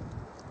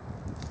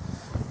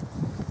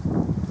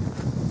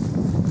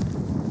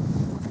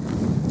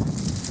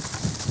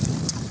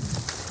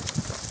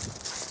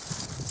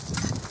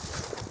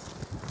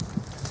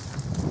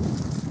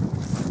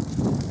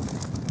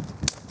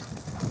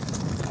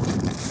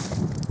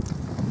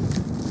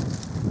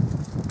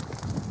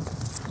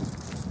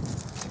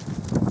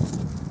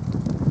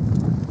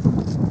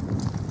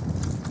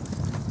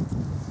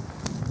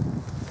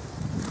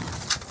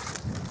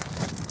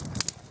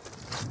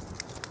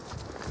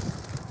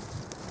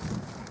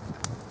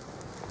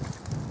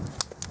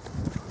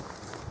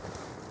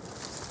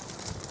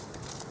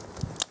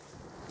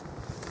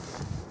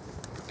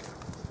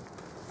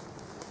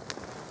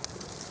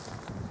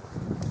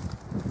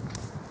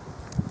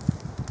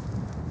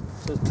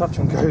 There's touch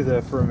and go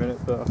there for a minute,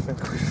 but I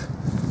think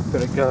we've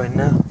got it going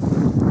now.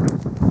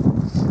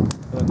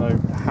 I don't know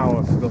how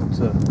I forgot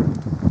to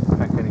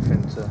pack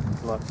anything to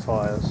light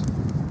fires.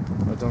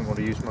 I don't want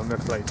to use my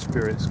methylated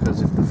spirits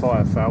because if the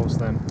fire fails,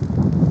 then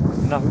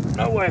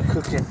no way of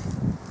cooking.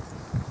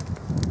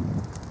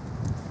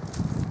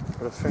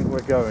 But I think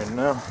we're going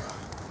now.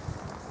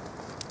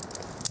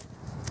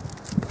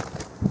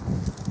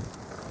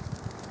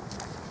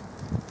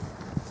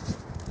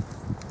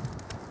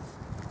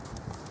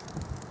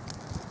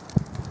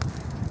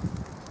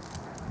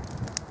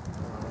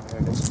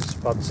 Get some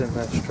spuds in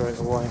there straight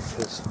away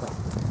because I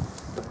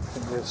don't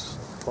think this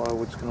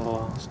firewood's going to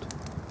last.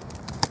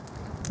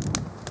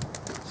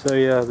 So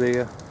yeah,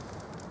 the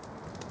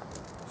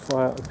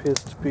fire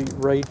appears to be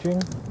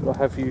raging, but I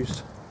have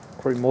used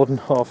probably more than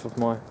half of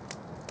my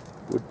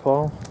wood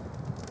pile.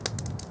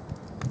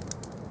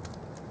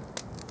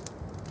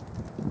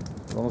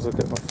 As long as I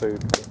get my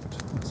food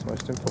cooked, that's the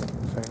most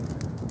important thing.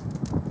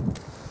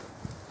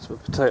 So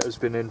the potato's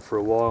been in for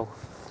a while.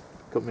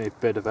 Got me a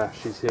bed of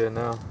ashes here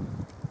now.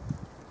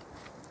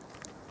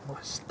 My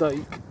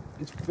steak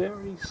is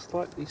very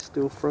slightly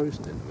still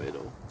frozen in the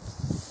middle,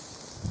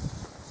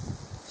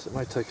 so it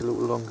may take a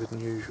little longer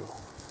than usual.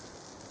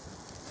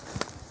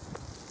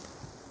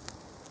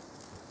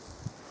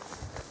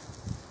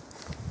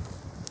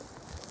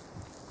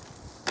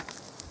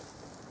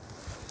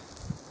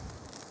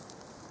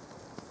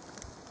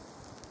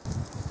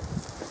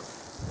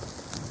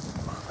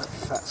 That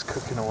fat's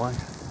cooking away.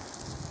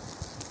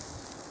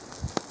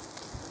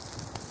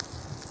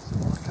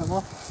 Does it come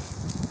off?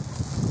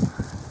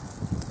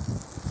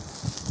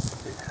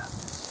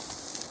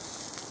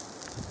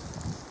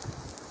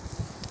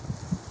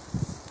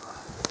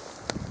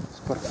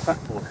 Quite a fat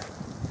boy.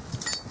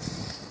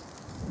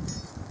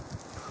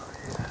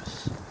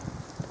 Yes.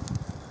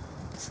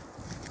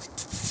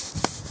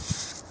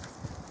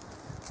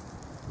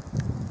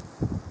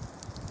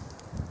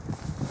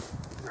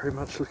 Very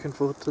much looking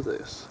forward to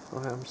this.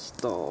 I am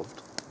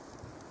starved.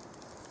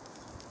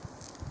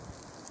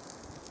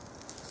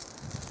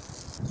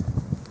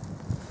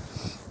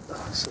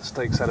 So the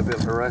steak's had a bit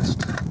of a rest.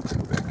 Put a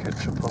bit of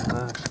ketchup on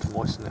there just to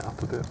moisten it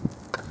up a bit.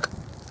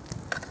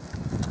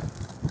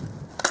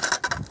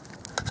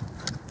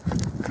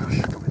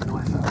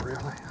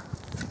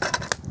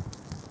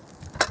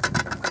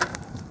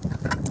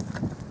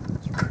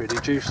 Pretty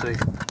juicy.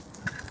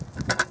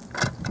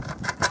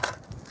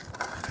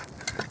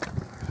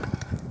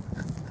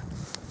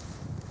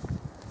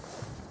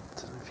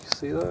 Don't know if you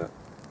see that.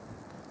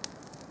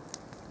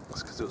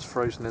 That's because it was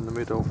frozen in the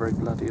middle, very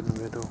bloody in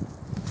the middle.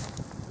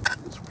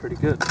 It's pretty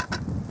good.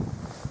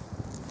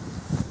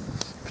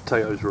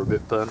 Potatoes are a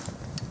bit burnt.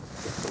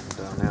 Put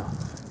them down now.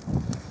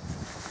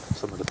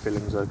 Some of the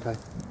filling's okay.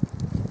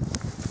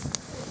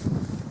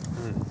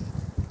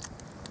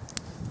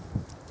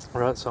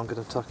 Right, so I'm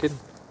going to tuck in.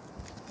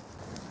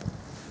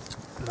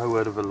 No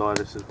word of a lie,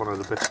 this is one of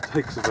the best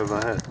steaks I've ever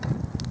had.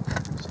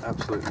 It's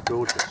absolutely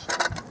gorgeous.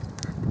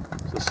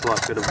 There's a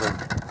slight bit of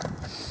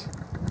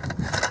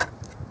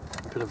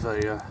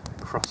a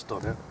crust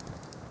on it.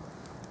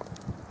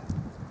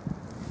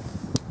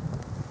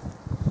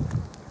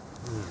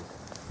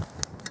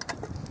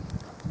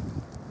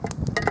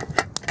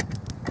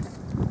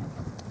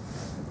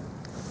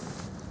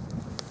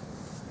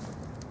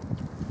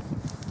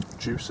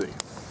 Juicy.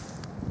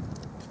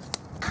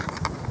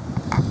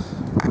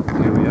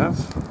 Here we have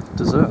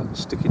dessert,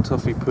 sticky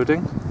toffee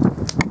pudding,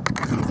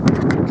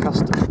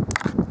 custard.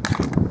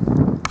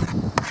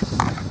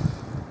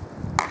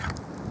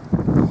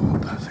 Oh,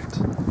 perfect.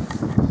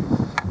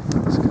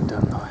 Let's go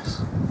down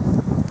nice.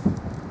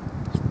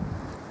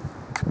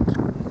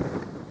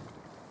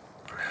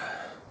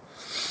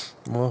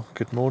 Well,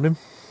 good morning.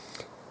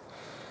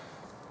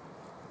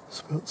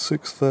 It's about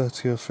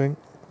 6:30 I think.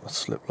 I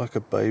slept like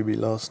a baby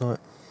last night.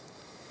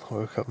 I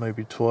woke up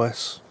maybe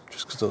twice,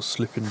 just because I was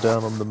slipping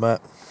down on the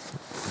mat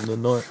in the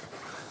night.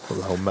 Well,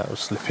 the whole mat was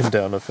slipping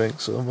down I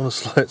think, so I'm on a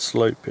slight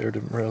slope here, I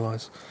didn't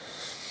realise.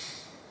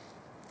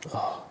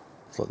 Oh,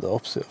 it's like the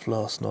opposite of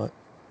last night.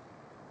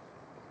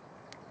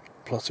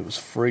 Plus it was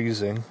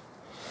freezing.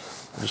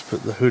 I just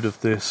put the hood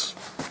of this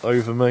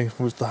over me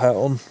with the hat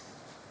on.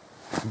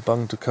 And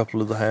bunged a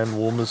couple of the hand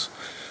warmers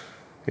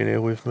in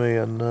here with me,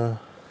 and yeah,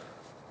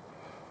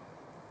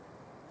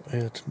 I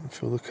didn't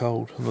feel the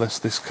cold, unless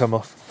this come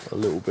off a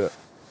little bit.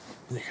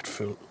 You could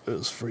feel it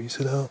was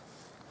freezing out.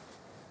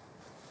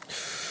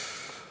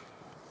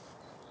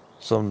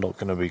 So I'm not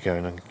going to be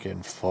going and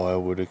getting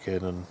firewood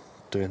again and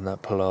doing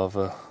that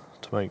palaver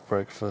to make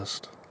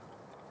breakfast.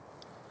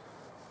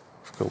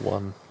 I've got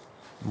one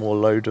more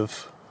load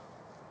of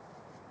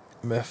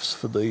meths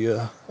for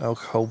the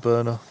alcohol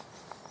burner.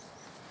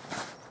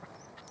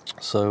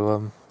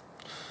 So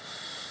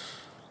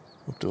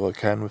I'll do what I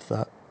can with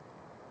that.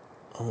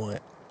 I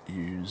might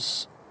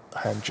use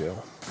hand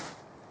gel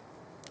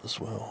as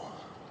well.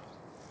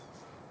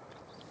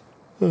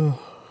 Oh,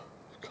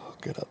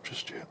 can't get up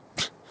just yet.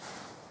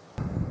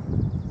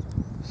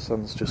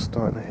 Sun's just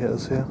starting to hit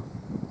us here.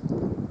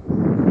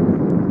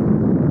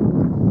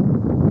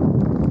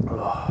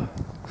 Oh.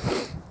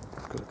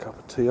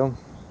 tea on.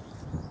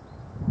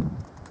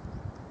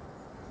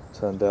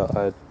 Turned out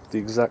I had the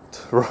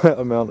exact right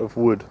amount of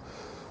wood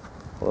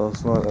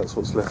last night, that's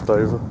what's left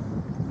over.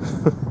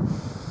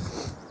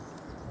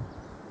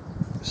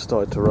 It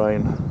started to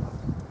rain.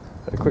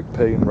 Had a quick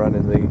pee and ran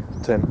in the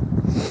tent.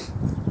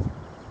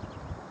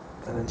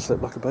 And then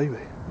slept like a baby.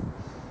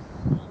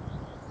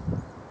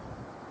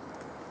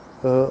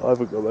 I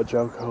haven't got much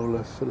alcohol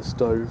left for the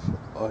stove.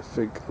 I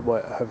think I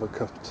might have a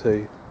cup of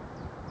tea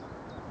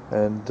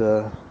and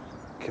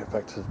get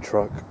back to the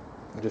truck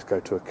and just go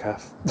to a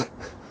cafe.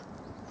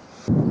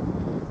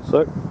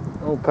 So,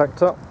 all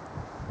packed up.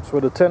 That's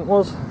where the tent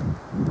was.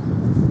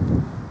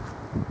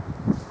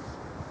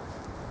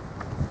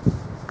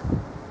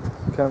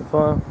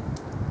 Campfire,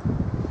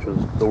 which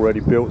was already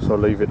built, so I'll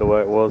leave it the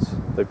way it was.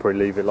 They probably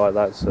leave it like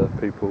that so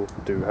people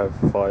do have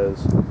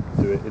fires,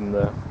 do it in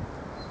there.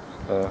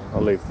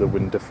 I'll leave the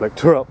wind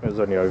deflector up, it was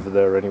only over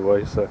there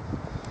anyway, so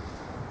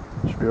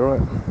should be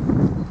alright.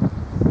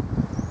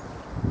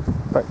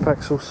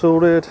 Backpack's all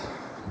sorted,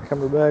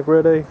 camera bag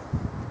ready.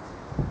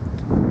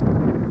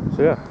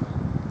 So yeah,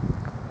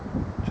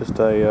 just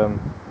a,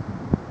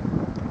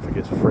 I think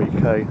it's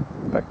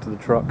 3k back to the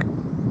truck.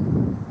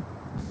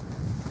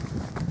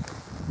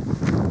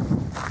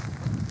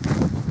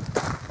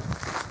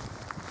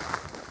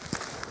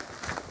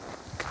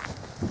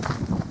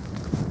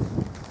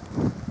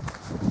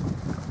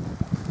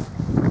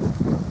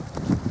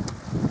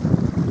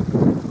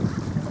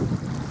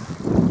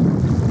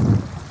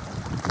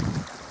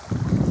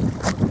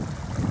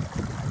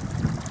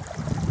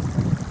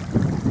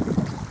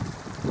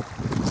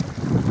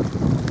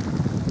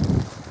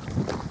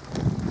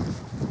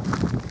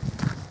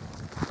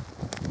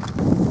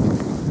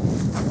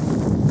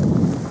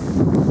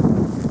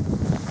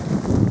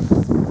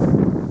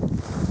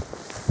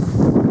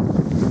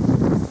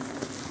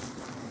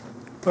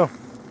 Well,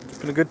 it's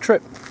been a good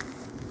trip.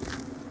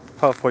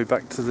 Halfway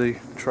back to the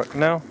truck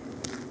now.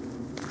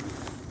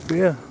 But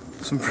yeah,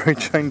 some very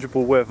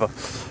changeable weather.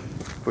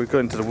 We got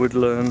into the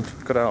woodland,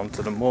 got out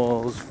onto the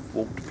moors,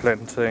 walked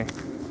plenty.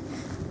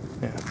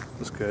 Yeah, it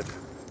was good.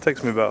 It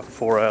takes me about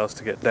 4 hours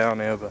to get down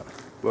here, but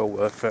well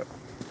worth it.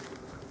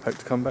 Hope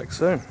to come back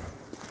soon.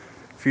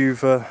 If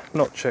you've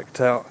not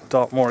checked out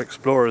Dartmoor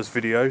Explorers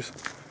videos,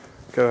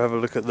 go have a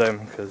look at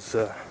them, because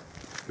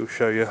he'll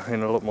show you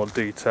in a lot more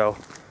detail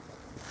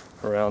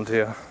around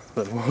here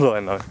than what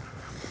I know.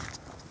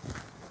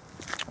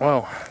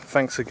 Well,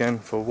 thanks again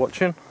for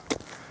watching.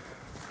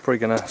 Probably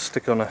gonna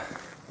stick on a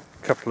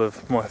couple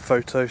of my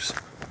photos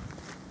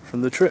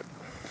from the trip,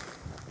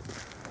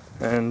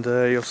 and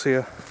you'll see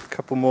a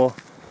couple more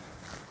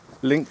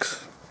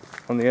links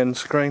on the end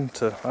screen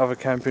to other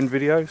camping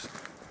videos,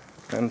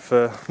 and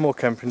for more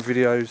camping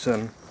videos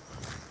and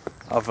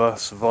other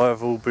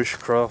survival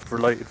bushcraft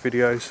related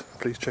videos,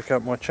 please check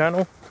out my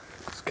channel.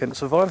 It's Kent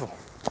Survival.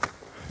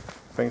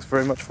 Thanks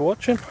very much for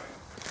watching,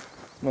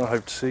 and I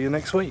hope to see you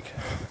next week.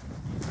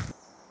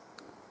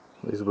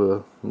 These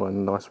were my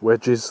nice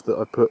wedges that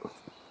I put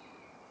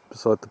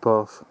beside the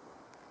path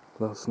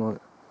last night,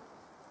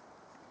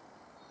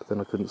 but then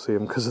I couldn't see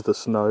them because of the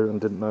snow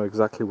and didn't know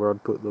exactly where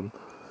I'd put them.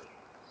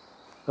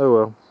 Oh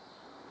well,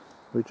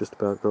 we just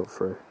about got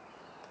through.